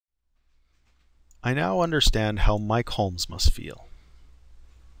I now understand how Mike Holmes must feel.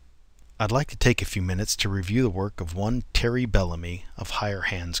 I'd like to take a few minutes to review the work of one Terry Bellamy of Higher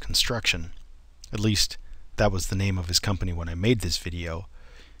Hands Construction. At least, that was the name of his company when I made this video.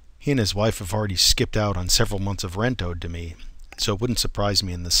 He and his wife have already skipped out on several months of rent owed to me, so it wouldn't surprise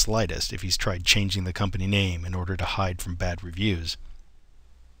me in the slightest if he's tried changing the company name in order to hide from bad reviews.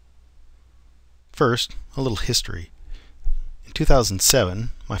 First, a little history. In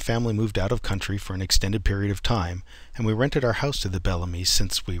 2007, my family moved out of country for an extended period of time, and we rented our house to the Bellamys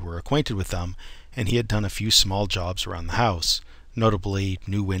since we were acquainted with them, and he had done a few small jobs around the house, notably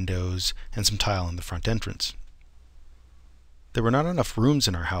new windows and some tile in the front entrance. There were not enough rooms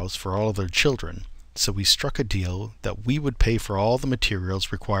in our house for all of their children, so we struck a deal that we would pay for all the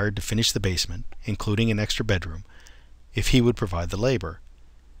materials required to finish the basement, including an extra bedroom, if he would provide the labor.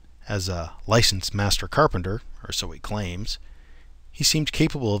 As a licensed master carpenter, or so he claims, he seemed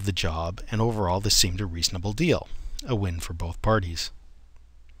capable of the job, and overall this seemed a reasonable deal, a win for both parties.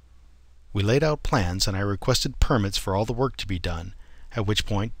 We laid out plans and I requested permits for all the work to be done, at which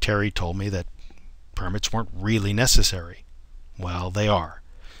point Terry told me that permits weren't really necessary. Well, they are.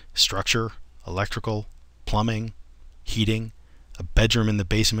 Structure, electrical, plumbing, heating, a bedroom in the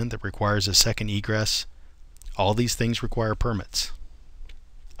basement that requires a second egress, all these things require permits.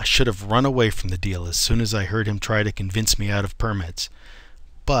 I should have run away from the deal as soon as I heard him try to convince me out of permits,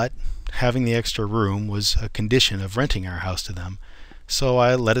 but having the extra room was a condition of renting our house to them, so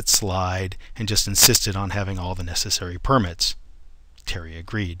I let it slide and just insisted on having all the necessary permits. Terry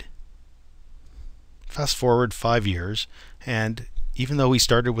agreed. Fast forward 5 years, and even though we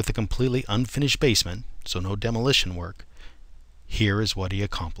started with a completely unfinished basement, so no demolition work, here is what he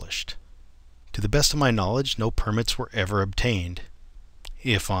accomplished. To the best of my knowledge, no permits were ever obtained.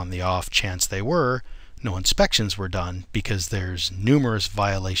 If on the off chance they were, no inspections were done because there's numerous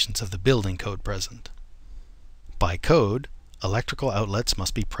violations of the building code present. By code, electrical outlets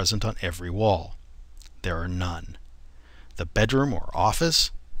must be present on every wall. There are none. The bedroom or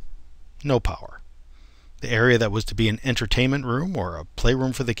office? No power. The area that was to be an entertainment room or a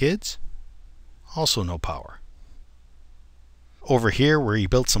playroom for the kids? Also no power. Over here where he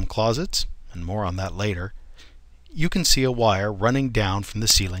built some closets, and more on that later, you can see a wire running down from the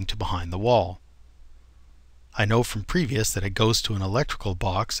ceiling to behind the wall. I know from previous that it goes to an electrical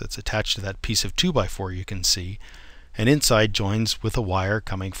box that's attached to that piece of 2x4 you can see, and inside joins with a wire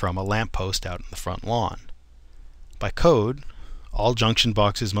coming from a lamp post out in the front lawn. By code, all junction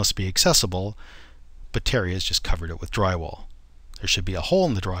boxes must be accessible, but Terry has just covered it with drywall. There should be a hole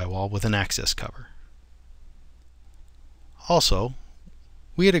in the drywall with an access cover. Also,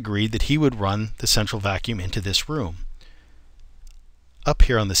 we had agreed that he would run the central vacuum into this room. Up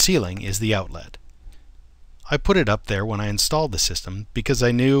here on the ceiling is the outlet. I put it up there when I installed the system because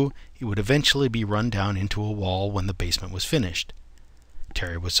I knew it would eventually be run down into a wall when the basement was finished.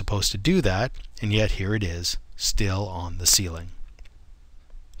 Terry was supposed to do that, and yet here it is, still on the ceiling.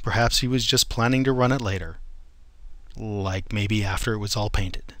 Perhaps he was just planning to run it later, like maybe after it was all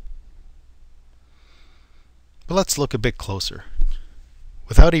painted. But let's look a bit closer.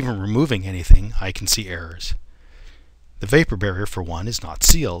 Without even removing anything, I can see errors. The vapor barrier, for one, is not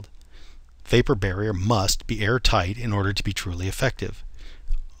sealed. Vapor barrier must be airtight in order to be truly effective.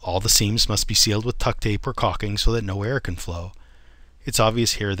 All the seams must be sealed with tuck tape or caulking so that no air can flow. It's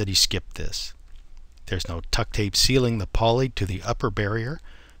obvious here that he skipped this. There's no tuck tape sealing the poly to the upper barrier,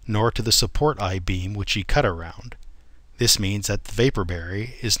 nor to the support I-beam which he cut around. This means that the vapor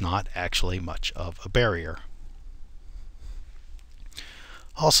barrier is not actually much of a barrier.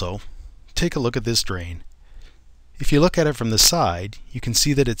 Also, take a look at this drain. If you look at it from the side, you can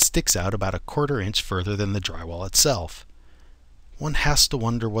see that it sticks out about a 1/4 inch further than the drywall itself. One has to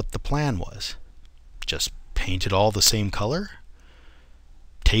wonder what the plan was. Just paint it all the same color?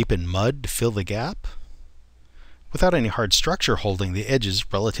 Tape and mud to fill the gap? Without any hard structure holding the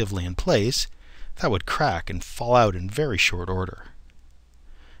edges relatively in place, that would crack and fall out in very short order.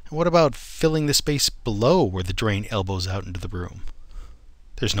 And what about filling the space below where the drain elbows out into the room?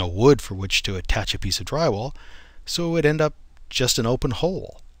 There's no wood for which to attach a piece of drywall, so it would end up just an open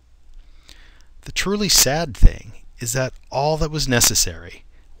hole. The truly sad thing is that all that was necessary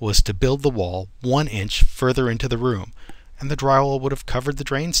was to build the wall 1 inch further into the room, and the drywall would have covered the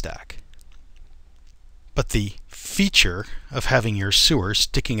drain stack. But the feature of having your sewer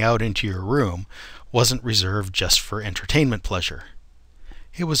sticking out into your room wasn't reserved just for entertainment pleasure.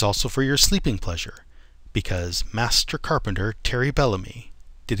 It was also for your sleeping pleasure, because Master Carpenter Terry Bellamy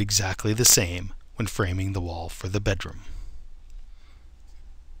did exactly the same when framing the wall for the bedroom.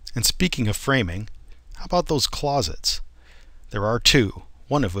 And speaking of framing, how about those closets? There are two,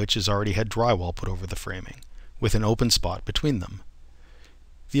 one of which has already had drywall put over the framing, with an open spot between them.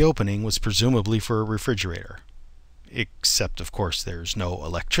 The opening was presumably for a refrigerator, except of course there's no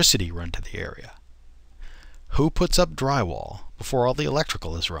electricity run to the area. Who puts up drywall before all the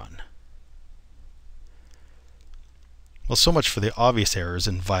electrical is run? Well, so much for the obvious errors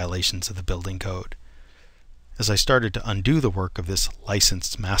and violations of the building code. As I started to undo the work of this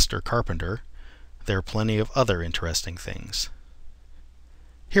licensed master carpenter, there are plenty of other interesting things.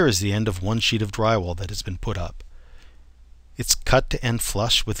 Here is the end of one sheet of drywall that has been put up. It's cut to end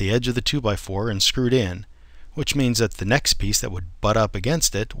flush with the edge of the 2x4 and screwed in, which means that the next piece that would butt up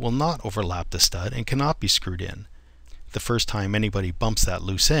against it will not overlap the stud and cannot be screwed in. The first time anybody bumps that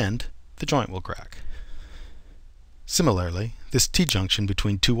loose end, the joint will crack. Similarly, this T-junction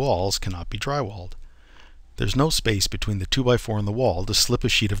between two walls cannot be drywalled. There's no space between the 2x4 and the wall to slip a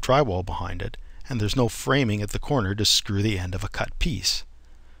sheet of drywall behind it, and there's no framing at the corner to screw the end of a cut piece.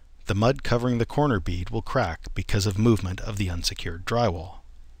 The mud covering the corner bead will crack because of movement of the unsecured drywall.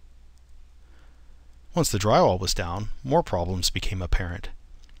 Once the drywall was down, more problems became apparent.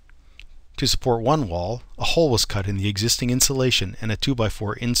 To support one wall, a hole was cut in the existing insulation and a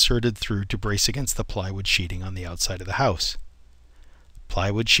 2x4 inserted through to brace against the plywood sheeting on the outside of the house.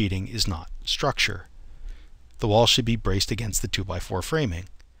 Plywood sheeting is not structure. The wall should be braced against the 2x4 framing.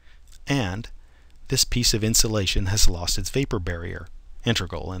 And this piece of insulation has lost its vapor barrier,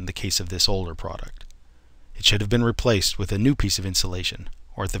 integral in the case of this older product. It should have been replaced with a new piece of insulation,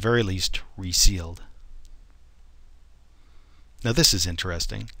 or at the very least, resealed. Now this is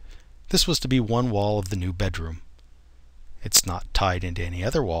interesting. This was to be one wall of the new bedroom. It's not tied into any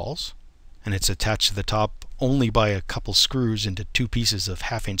other walls, and it's attached to the top only by a couple screws into two pieces of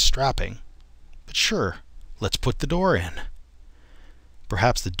half-inch strapping. But sure, let's put the door in.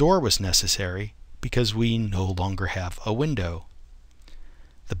 Perhaps the door was necessary because we no longer have a window.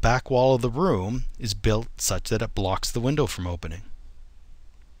 The back wall of the room is built such that it blocks the window from opening.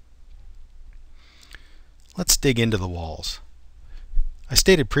 Let's dig into the walls. I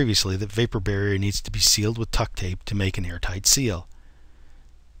stated previously that vapor barrier needs to be sealed with tuck tape to make an airtight seal.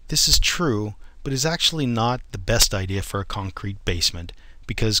 This is true, but is actually not the best idea for a concrete basement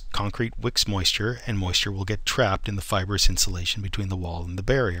because concrete wicks moisture and moisture will get trapped in the fibrous insulation between the wall and the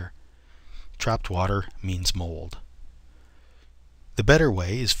barrier. Trapped water means mold. The better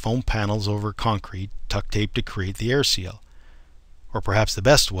way is foam panels over concrete tuck tape to create the air seal. Or perhaps the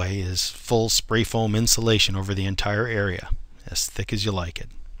best way is full spray foam insulation over the entire area, as thick as you like it.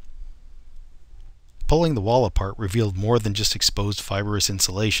 Pulling the wall apart revealed more than just exposed fibrous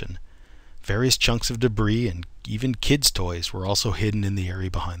insulation. Various chunks of debris and even kids' toys were also hidden in the area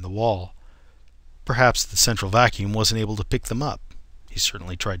behind the wall. Perhaps the central vacuum wasn't able to pick them up. He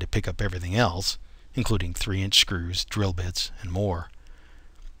certainly tried to pick up everything else, including 3-inch screws, drill bits, and more.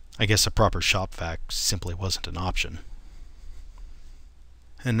 I guess a proper shop vac simply wasn't an option.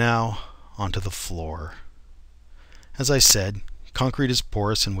 And now, onto the floor. As I said, concrete is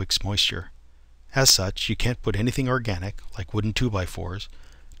porous and wicks moisture. As such, you can't put anything organic, like wooden 2x4s,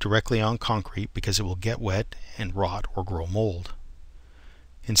 directly on concrete because it will get wet and rot or grow mold.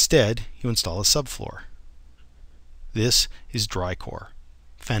 Instead, you install a subfloor. This is dry core.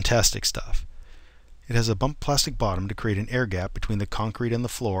 Fantastic stuff. It has a bump plastic bottom to create an air gap between the concrete and the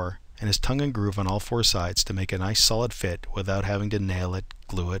floor, and is tongue and groove on all four sides to make a nice solid fit without having to nail it,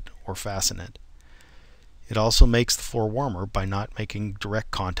 glue it, or fasten it. It also makes the floor warmer by not making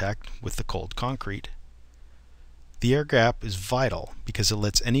direct contact with the cold concrete. The air gap is vital because it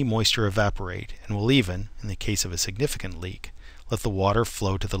lets any moisture evaporate and will even, in the case of a significant leak, let the water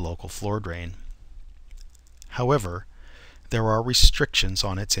flow to the local floor drain. However, there are restrictions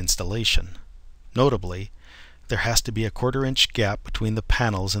on its installation. Notably, there has to be a 1/4-inch gap between the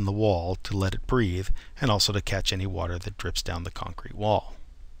panels and the wall to let it breathe and also to catch any water that drips down the concrete wall.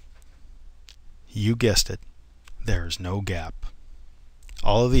 You guessed it, there's no gap.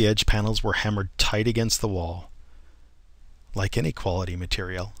 All of the edge panels were hammered tight against the wall. Like any quality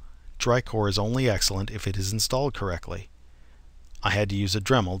material, dry core is only excellent if it is installed correctly. I had to use a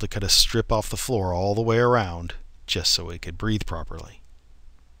Dremel to cut a strip off the floor all the way around, just so it could breathe properly.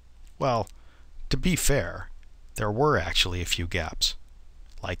 Well, to be fair, there were actually a few gaps,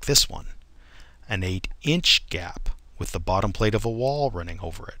 like this one, an 8-inch gap with the bottom plate of a wall running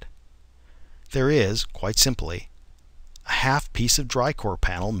over it. There is, quite simply, a half piece of dry core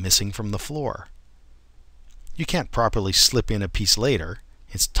panel missing from the floor. You can't properly slip in a piece later,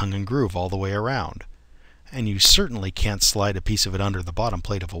 it's tongue and groove all the way around, and you certainly can't slide a piece of it under the bottom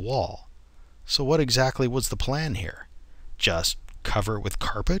plate of a wall. So what exactly was the plan here? Just cover it with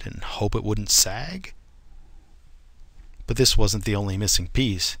carpet and hope it wouldn't sag? But this wasn't the only missing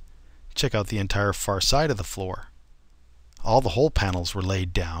piece. Check out the entire far side of the floor. All the hole panels were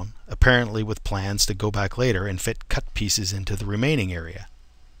laid down, apparently with plans to go back later and fit cut pieces into the remaining area.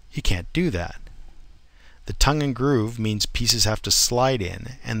 You can't do that. The tongue and groove means pieces have to slide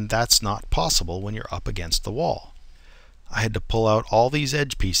in, and that's not possible when you're up against the wall. I had to pull out all these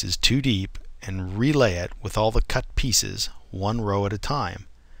edge pieces 2 deep and relay it with all the cut pieces 1 row at a time.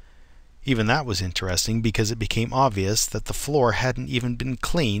 Even that was interesting because it became obvious that the floor hadn't even been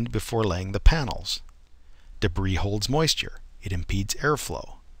cleaned before laying the panels. Debris holds moisture. It impedes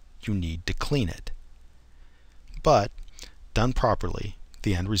airflow. You need to clean it. But, done properly,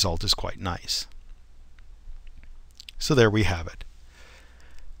 the end result is quite nice. So there we have it.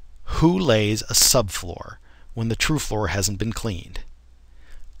 Who lays a subfloor when the true floor hasn't been cleaned?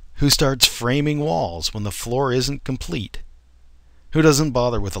 Who starts framing walls when the floor isn't complete? Who doesn't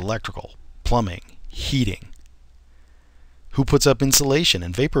bother with electrical, plumbing, heating? Who puts up insulation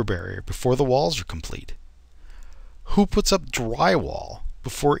and vapor barrier before the walls are complete? Who puts up drywall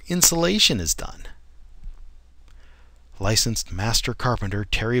before insulation is done? Licensed Master Carpenter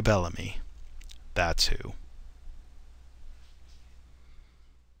Terry Bellamy. That's who.